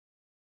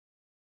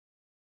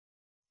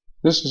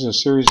This is a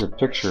series of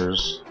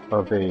pictures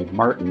of a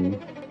martin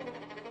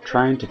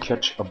trying to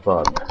catch a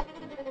bug.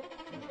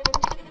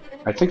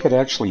 I think it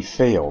actually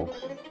failed,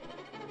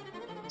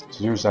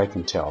 as near as I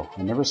can tell.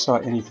 I never saw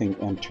anything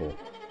enter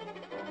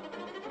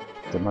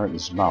the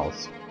martin's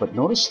mouth. But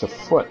notice the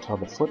foot, how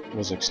the foot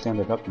was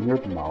extended up near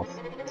the mouth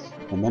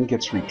and then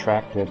gets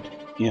retracted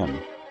in.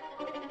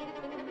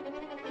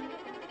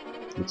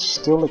 It's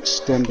still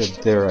extended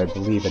there, I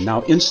believe, and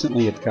now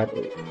instantly it got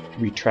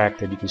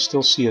retracted. You can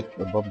still see it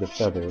above the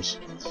feathers.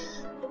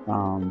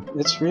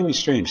 It's really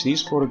strange.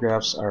 These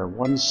photographs are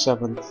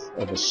 1/7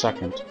 of a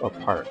second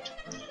apart.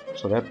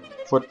 So that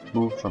foot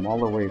moved from all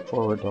the way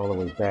forward to all the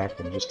way back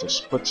in just a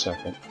split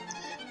second.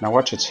 Now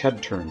watch its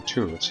head turn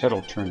too. Its head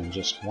will turn in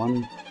just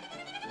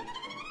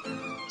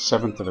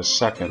 1/7 of a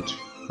second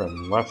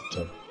from left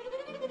to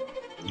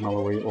all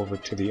the way over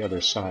to the other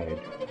side.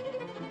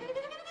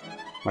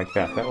 Like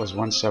that. That was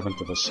 1/7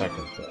 of a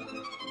second there.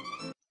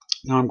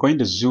 Now I'm going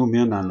to zoom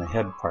in on the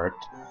head part.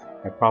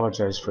 I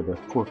apologize for the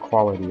poor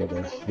quality of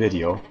the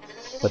video,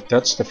 but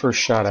that's the first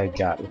shot I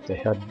got, with the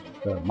head,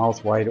 the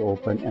mouth wide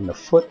open, and the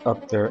foot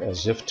up there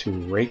as if to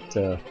rake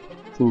the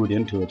food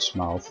into its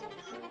mouth.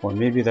 Or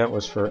maybe that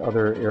was for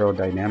other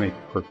aerodynamic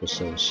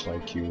purposes,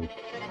 like you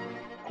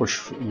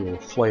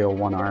flail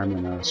one arm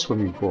in a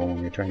swimming pool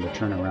when you're trying to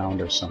turn around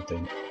or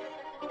something.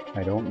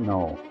 I don't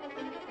know.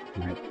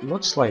 And it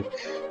looks like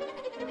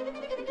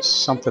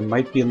something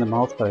might be in the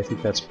mouth, but I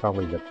think that's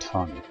probably the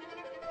tongue.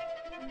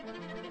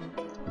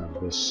 I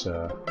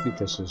think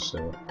this is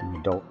an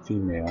adult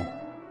female.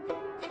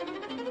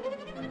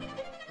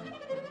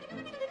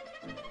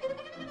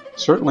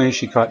 Certainly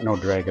she caught no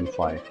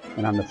dragonfly.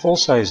 And on the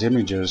full-size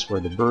images, where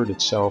the bird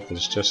itself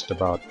is just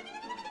about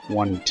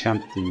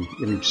 1/10 the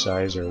image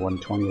size or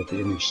 1/20th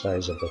the image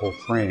size of the whole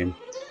frame,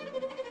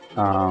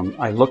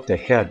 I looked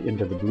ahead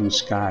into the blue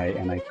sky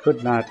and I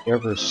could not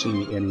ever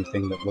see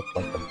anything that looked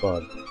like a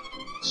bug.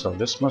 So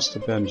this must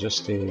have been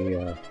just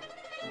a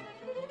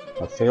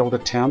failed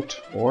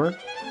attempt, or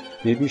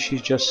maybe she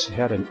just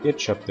had an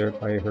itch up there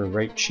by her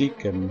right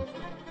cheek and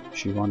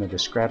she wanted to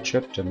scratch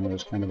it, and there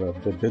was kind of a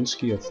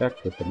Babinski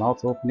effect with the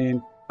mouth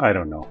opening. I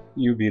don't know.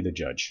 You be the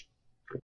judge.